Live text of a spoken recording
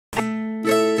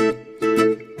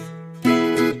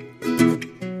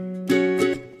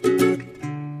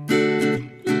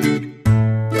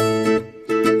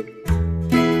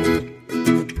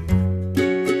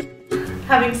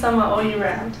summer all year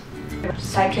round.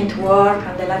 Cycling to work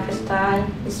and the lifestyle,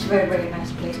 it's a very, very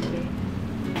nice place to be.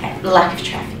 Lack of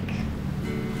traffic.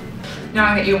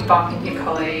 Knowing that you'll bump into your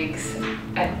colleagues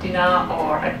at dinner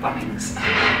or at Bunnings.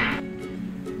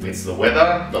 It's the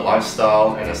weather, the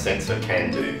lifestyle and a sense of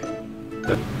can-do.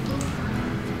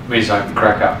 It means I can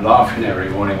crack up laughing every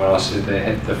morning when I sit there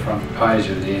at the front page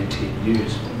of the NT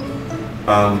News.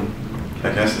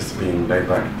 I guess it's being laid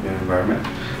back in the environment.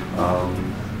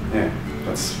 Yeah,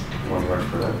 that's one word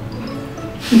for that.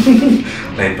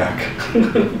 Laid back.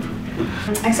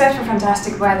 Except for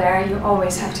fantastic weather, you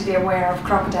always have to be aware of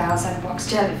crocodiles and box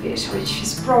jellyfish, which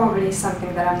is probably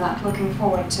something that I'm not looking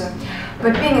forward to.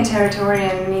 But being a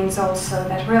Territorian means also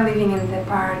that we're living in the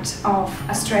part of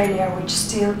Australia which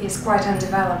still is quite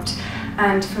undeveloped.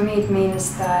 And for me it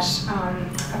means that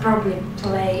I probably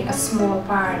play a small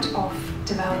part of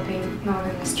developing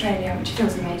Northern Australia, which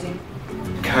feels amazing.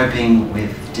 Coping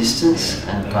with distance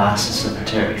and vastness of the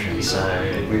territory. So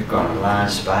we've got a large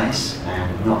space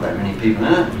and not that many people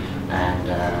in it,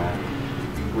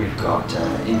 and we've got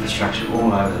infrastructure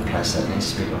all over the place that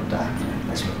needs to be looked after.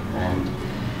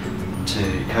 And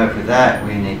to cope with that,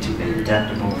 we need to be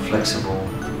adaptable, flexible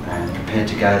and prepared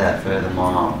to go that further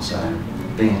mile. So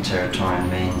being a Territorian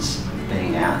means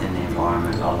being out in the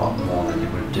environment a lot more than you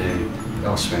would do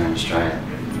elsewhere in Australia.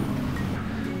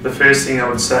 The first thing I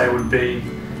would say would be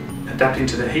adapting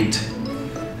to the heat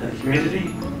and the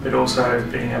humidity, but also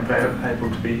being able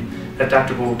to be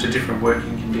adaptable to different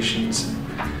working conditions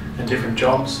and different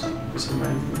jobs. Is the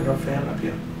main thing that I've found up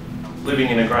here. Living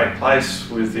in a great place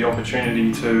with the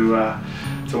opportunity to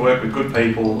work with good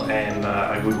people and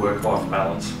a good work-life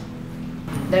balance.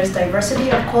 There's diversity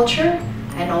of culture,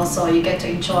 and also you get to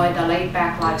enjoy the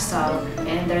laid-back lifestyle,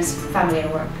 and there's family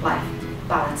and work-life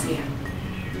balance here.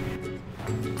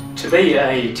 To be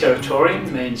a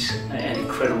Territorian means an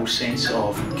incredible sense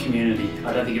of community.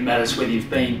 I don't think it matters whether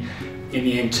you've been in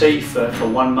the NT for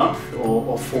 1 month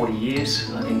or 40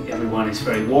 years. I think everyone is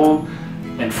very warm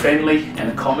and friendly and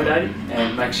accommodating,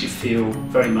 and makes you feel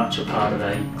very much a part of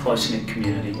a close-knit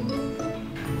community.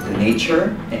 The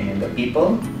nature and the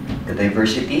people, the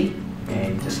diversity,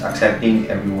 and just accepting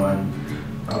everyone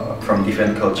from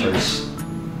different cultures.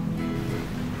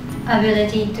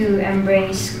 Ability to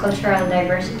embrace cultural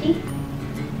diversity.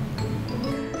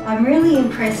 I'm really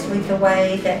impressed with the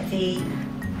way that the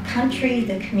country,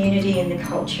 the community and the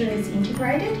culture is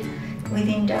integrated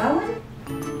within Darwin.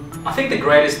 I think the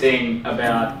greatest thing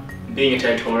about being a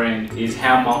Territorian is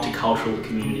how multicultural the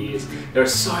community is. There are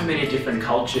so many different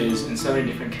cultures and so many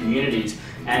different communities,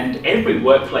 and every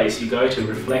workplace you go to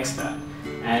reflects that.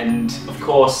 And of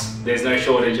course, there's no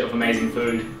shortage of amazing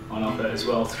food on offer as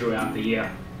well throughout the year.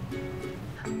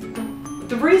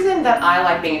 The reason that I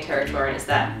like being a Territorian is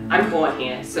that I'm born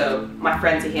here, so my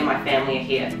friends are here, my family are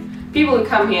here. People who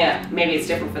come here, maybe it's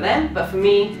different for them, but for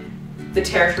me, the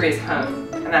Territory is home,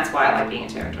 and that's why I like being a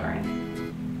Territorian.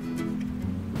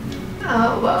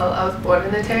 Well, I was born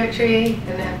in the Territory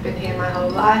and have been here my whole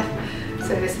life, so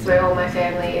this is where all my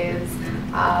family is.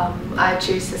 I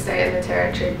choose to stay in the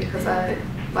Territory because I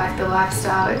like the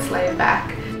lifestyle, it's laid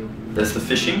back. There's the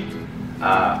fishing,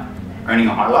 owning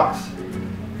a Hilux,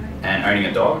 and owning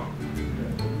a dog,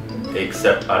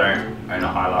 except I don't own a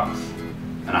Hilux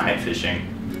and I hate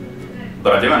fishing,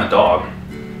 but I do own a dog.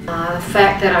 The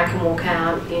fact that I can walk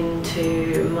out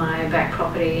into my back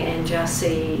property and just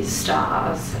see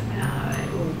stars.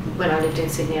 When I lived in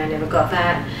Sydney I never got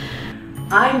that.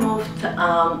 I moved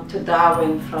to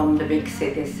Darwin from the big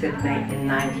city Sydney in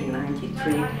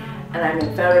 1993, and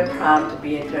I'm very proud to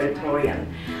be a Territorian.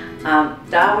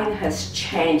 Darwin has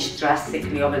changed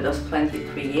drastically over those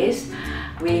 23 years.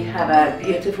 We have a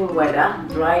beautiful weather,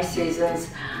 dry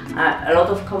seasons, a lot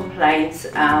of complaints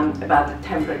about the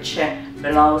temperature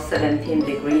below 17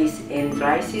 degrees in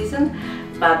dry season,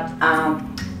 but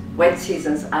wet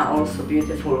seasons are also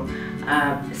beautiful.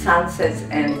 Sunsets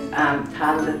and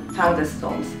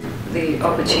thunderstorms. The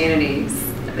opportunities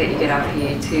that you get up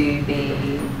here to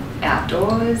be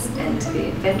outdoors and to be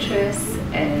adventurous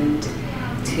and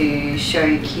to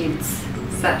show kids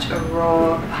such a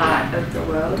raw part of the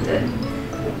world that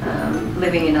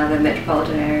living in other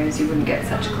metropolitan areas you wouldn't get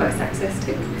such close access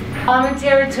to. I'm a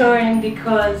Territorian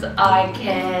because I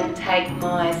can take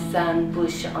my son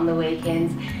bush on the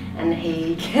weekends and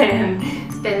he can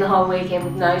spend the whole weekend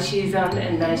with no shoes on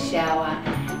and no shower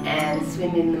and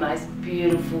swim in the most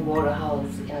beautiful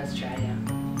waterholes in Australia.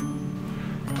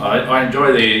 I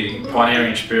enjoy the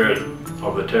pioneering spirit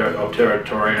of the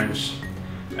Territorians,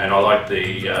 and I like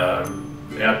the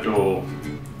outdoor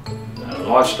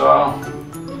lifestyle,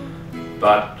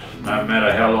 but no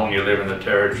matter how long you live in the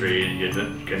Territory, you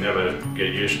can never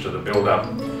get used to the build-up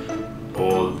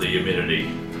or the humidity.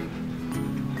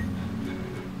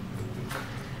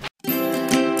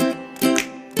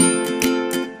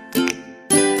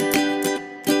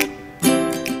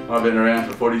 I've been around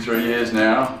for 43 years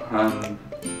now, and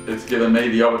it's given me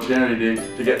the opportunity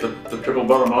to get the triple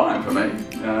bottom line for me.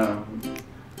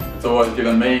 It's always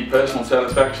given me personal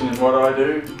satisfaction in what I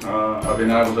do. I've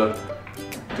been able to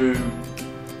do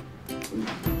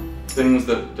things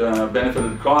that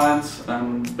benefited clients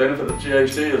and benefited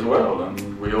GHD as well,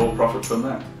 and we all profit from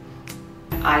that.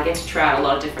 I get to try out a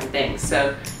lot of different things.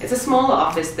 So it's a smaller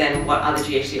office than what other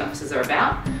GHD offices are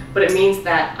about, but it means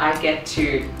that I get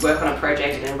to work on a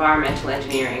project in environmental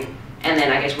engineering, and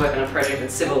then I get to work on a project in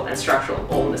civil and structural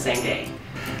all in the same day.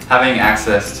 Having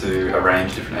access to a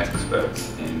range of different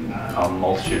experts in a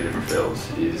multitude of different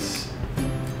fields is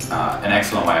an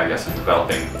excellent way, I guess, of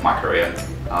developing my career.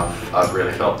 I've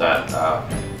really felt that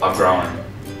I've grown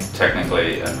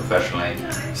technically and professionally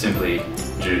simply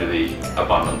due to the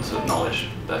abundance of knowledge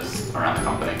that's around the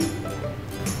company.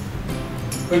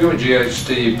 Working with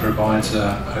GHD provides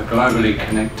a globally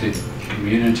connected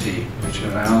community which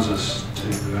allows us to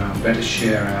better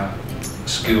share our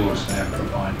skills and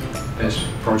provide best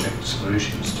project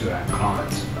solutions to our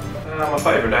clients. My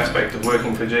favourite aspect of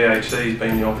working for GHD has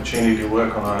been the opportunity to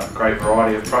work on a great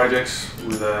variety of projects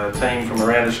with a team from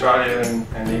around Australia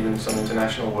and even some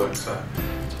international work, so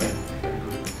it's been very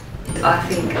good. I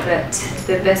think that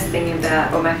the best thing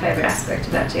about, or my favourite aspect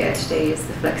about GHD is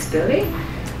the flexibility,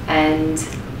 and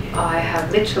I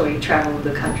have literally travelled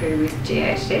the country with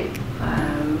GHD,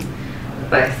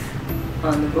 both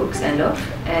on the books and off,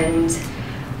 and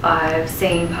I've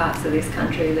seen parts of this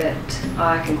country that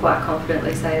I can quite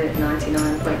confidently say that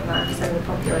 99.9% of the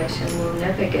population will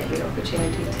never get the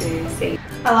opportunity to see.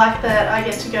 I like that I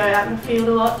get to go out in the field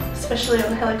a lot, especially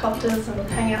on helicopters and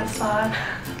hang outside.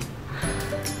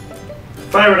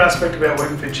 Favourite aspect about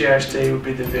working for GHD would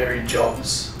be the varied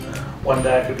jobs. One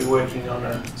day I could be working on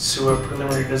a sewer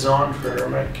preliminary design for a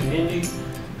remote community,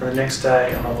 and the next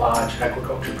day on a large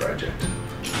aquaculture project.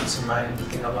 That's the main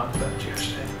thing I like about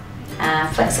GHD.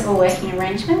 Flexible working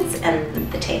arrangements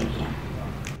and the team here.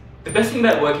 The best thing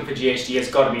about working for GHD has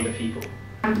got to be the people.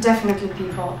 Definitely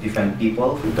people. Different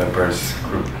people. Diverse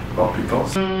group of people.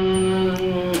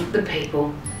 The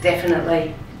people,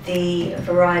 definitely. The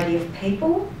variety of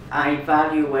people. I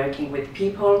value working with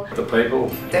people. The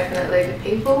people. Definitely the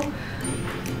people.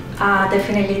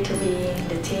 Definitely to be in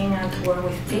the team and to work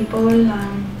with people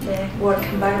and the work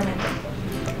environment.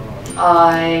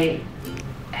 I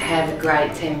have a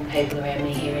great team of people around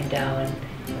me here in Darwin,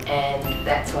 and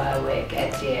that's why I work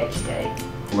at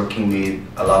GHD. Working with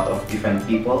a lot of different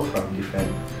people from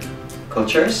different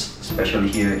cultures, especially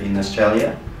here in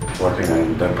Australia. Working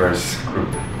in a diverse group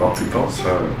of people,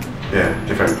 so yeah,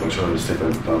 different cultures,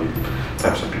 different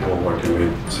types of people working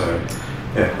with, so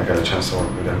yeah, I got a chance to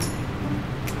work with them.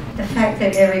 The fact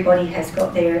that everybody has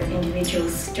got their individual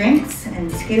strengths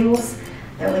and skills,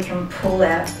 that we can pull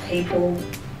out people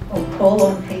or call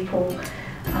on people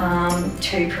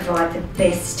to provide the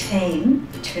best team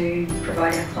to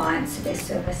provide our clients the best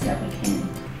service that we can.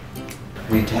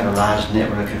 We have a large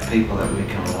network of people that we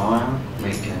can rely on.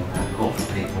 We can call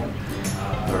for people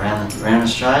around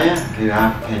Australia who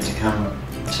are prepared to come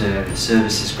to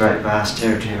service this great vast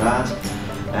territory of ours,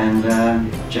 and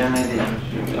generally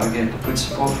I get good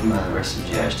support from the rest of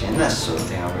GHD, and that's the sort of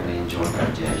thing I really enjoy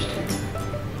about GHD.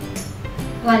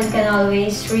 One can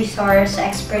always resource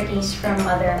expertise from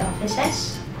other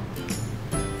offices.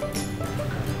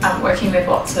 I'm working with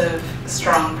lots of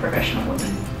strong professional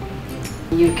women.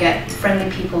 You get friendly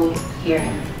people here.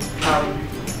 I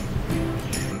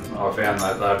found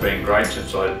that they've been great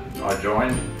since I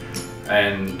joined,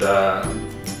 and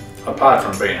apart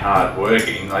from being hard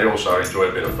working, they also enjoy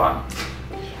a bit of fun.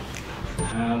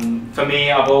 For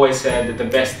me, I've always said that the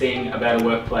best thing about a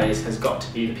workplace has got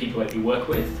to be the people that you work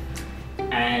with,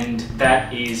 and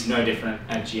that is no different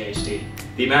at GHD.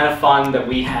 The amount of fun that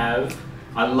we have,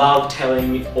 I love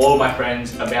telling all my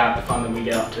friends about the fun that we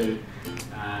get up to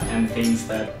and things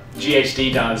that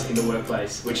GHD does in the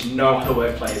workplace, which no other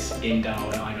workplace in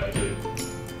Darwin I know do.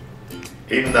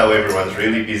 Even though everyone's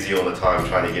really busy all the time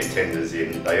trying to get tenders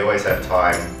in, they always have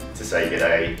time to say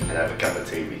g'day and have a cup of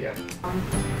tea with you.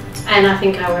 And I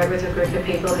think I work with a group of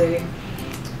people who,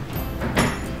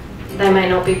 they may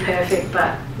not be perfect,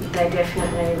 but they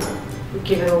definitely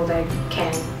give it all they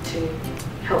can to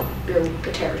help build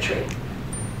the territory.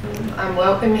 I'm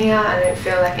welcome here. I don't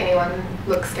feel like anyone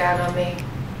looks down on me,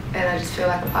 and I just feel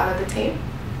like a part of the team.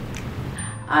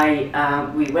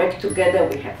 We work together,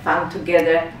 we have fun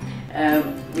together,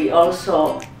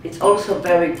 It's also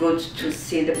very good to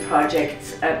see the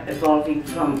projects evolving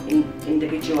from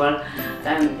individual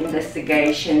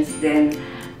investigations, then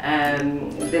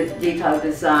the detail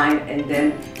design, and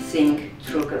then seeing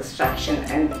through construction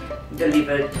and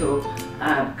delivered to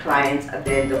clients at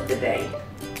the end of the day.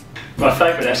 My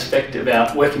favourite aspect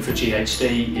about working for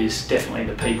GHD is definitely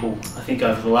the people. I think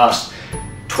over the last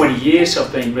 20 years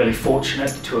I've been really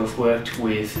fortunate to have worked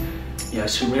with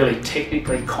some really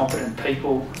technically competent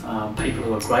people, people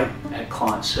who are great at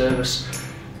client service,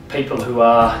 people who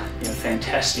are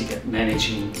fantastic at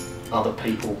managing other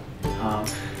people,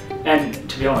 and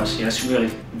to be honest, some really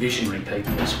visionary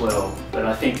people as well. But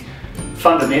I think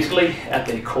fundamentally at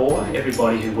their core,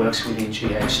 everybody who works within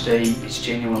GHD is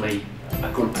genuinely a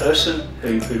good person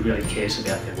who really cares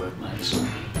about their workmates.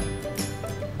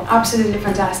 Absolutely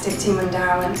fantastic team in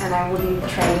Darwin, and I wouldn't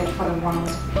trade it for the world.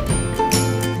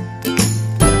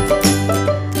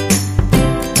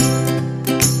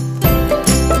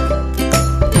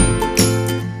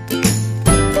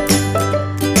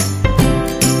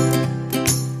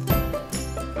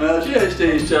 GHD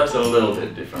is just a little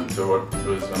bit different to what it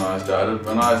was when I started.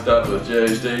 When I started with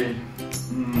GHD,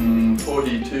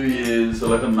 42 years,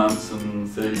 11 months and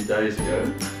 30 days ago,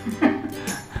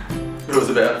 there was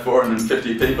about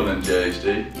 450 people in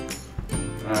GHD.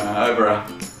 Over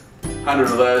 100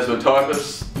 of those were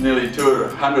typists, nearly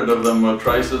 200 of them were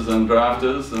tracers and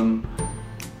drafters, and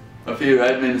a few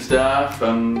admin staff,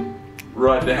 and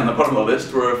right down the bottom of the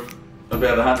list were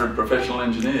about 100 professional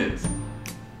engineers.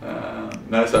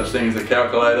 No such thing as a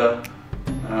calculator.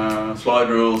 Slide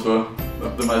rules were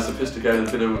the most sophisticated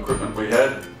bit of equipment we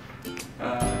had.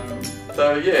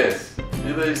 So yes,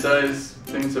 these days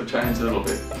things have changed a little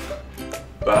bit.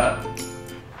 But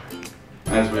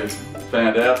as we've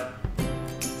found out,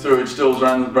 sewage still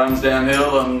runs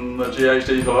downhill, and the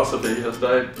GHD philosophy has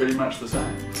stayed pretty much the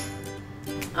same.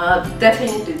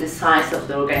 Definitely the size of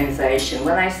the organization.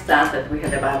 When I started we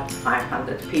had about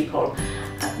 500 people.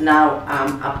 Now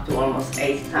up to almost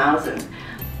 8,000.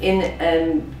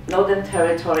 In Northern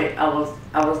Territory I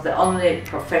was the only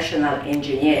professional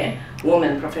engineer,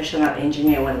 woman professional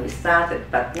engineer when we started,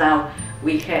 but now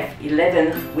we have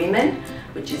 11 women,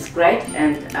 which is great,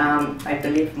 and I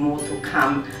believe more to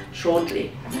come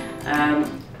shortly.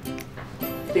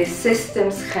 The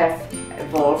systems have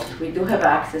evolved. We do have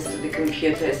access to the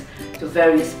computers, to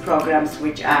various programs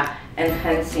which are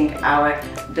enhancing our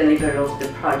delivery of the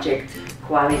project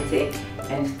quality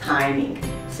and timing.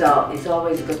 So it's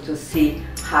always good to see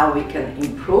how we can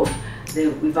improve.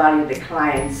 We value the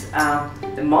clients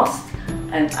the most,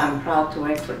 and I'm proud to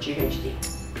work for GHD.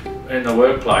 In the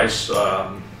workplace,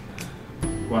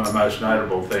 one of the most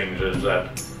notable things is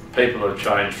that people have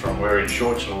changed from wearing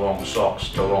shorts and long socks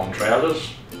to long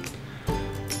trousers,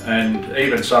 and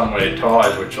even some wear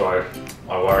ties, which I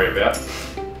worry about.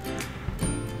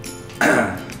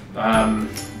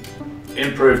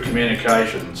 Improved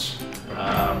communications,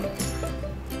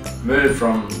 moved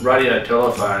from radio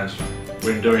telephones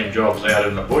when doing jobs out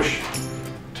in the bush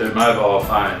to mobile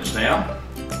phones now,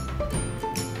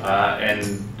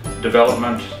 and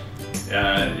development.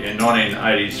 In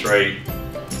 1983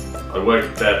 I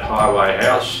worked at Highway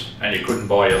House, and you couldn't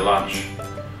buy your lunch.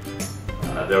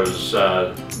 There was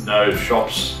no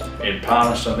shops in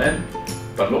Palmerston then,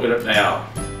 but look at it now.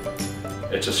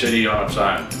 It's a city on its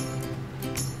own.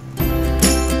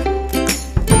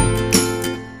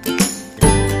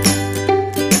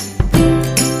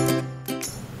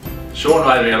 Sean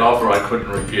made me an offer I couldn't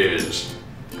refuse.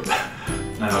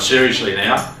 No, seriously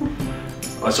now.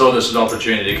 I saw this as an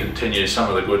opportunity to continue some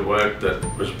of the good work that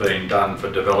was being done for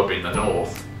developing the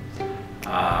North,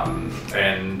 and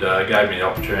gave me the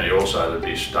opportunity also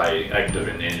to stay active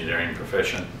in the engineering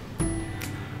profession.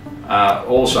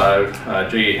 Also,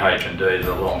 GEH&D is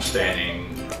a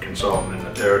long-standing consultant in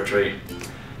the Territory,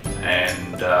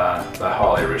 and they're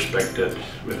highly respected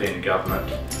within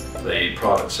government, the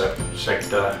private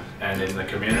sector and in the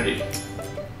community.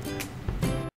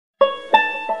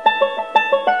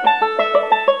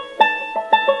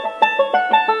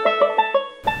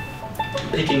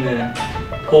 Picking the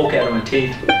pork out of my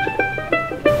teeth.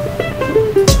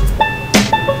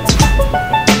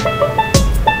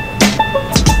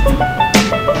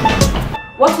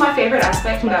 What's my favourite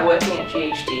aspect about working at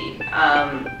GHD?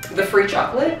 The free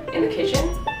chocolate in the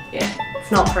kitchen. Yeah.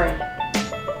 It's not free. Are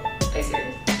you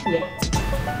serious? Yeah.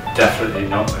 Definitely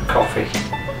not the coffee.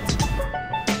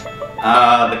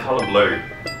 The colour blue.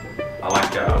 I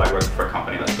like working for a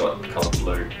company that's got colour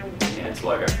blue in its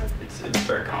logo. It's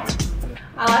very calming.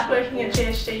 I like working at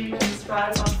GHD because it's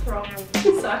right above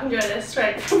Thorong, so I can go there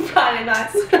straight from Friday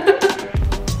nights.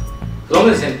 As long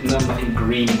as there's nothing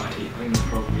green in my teeth.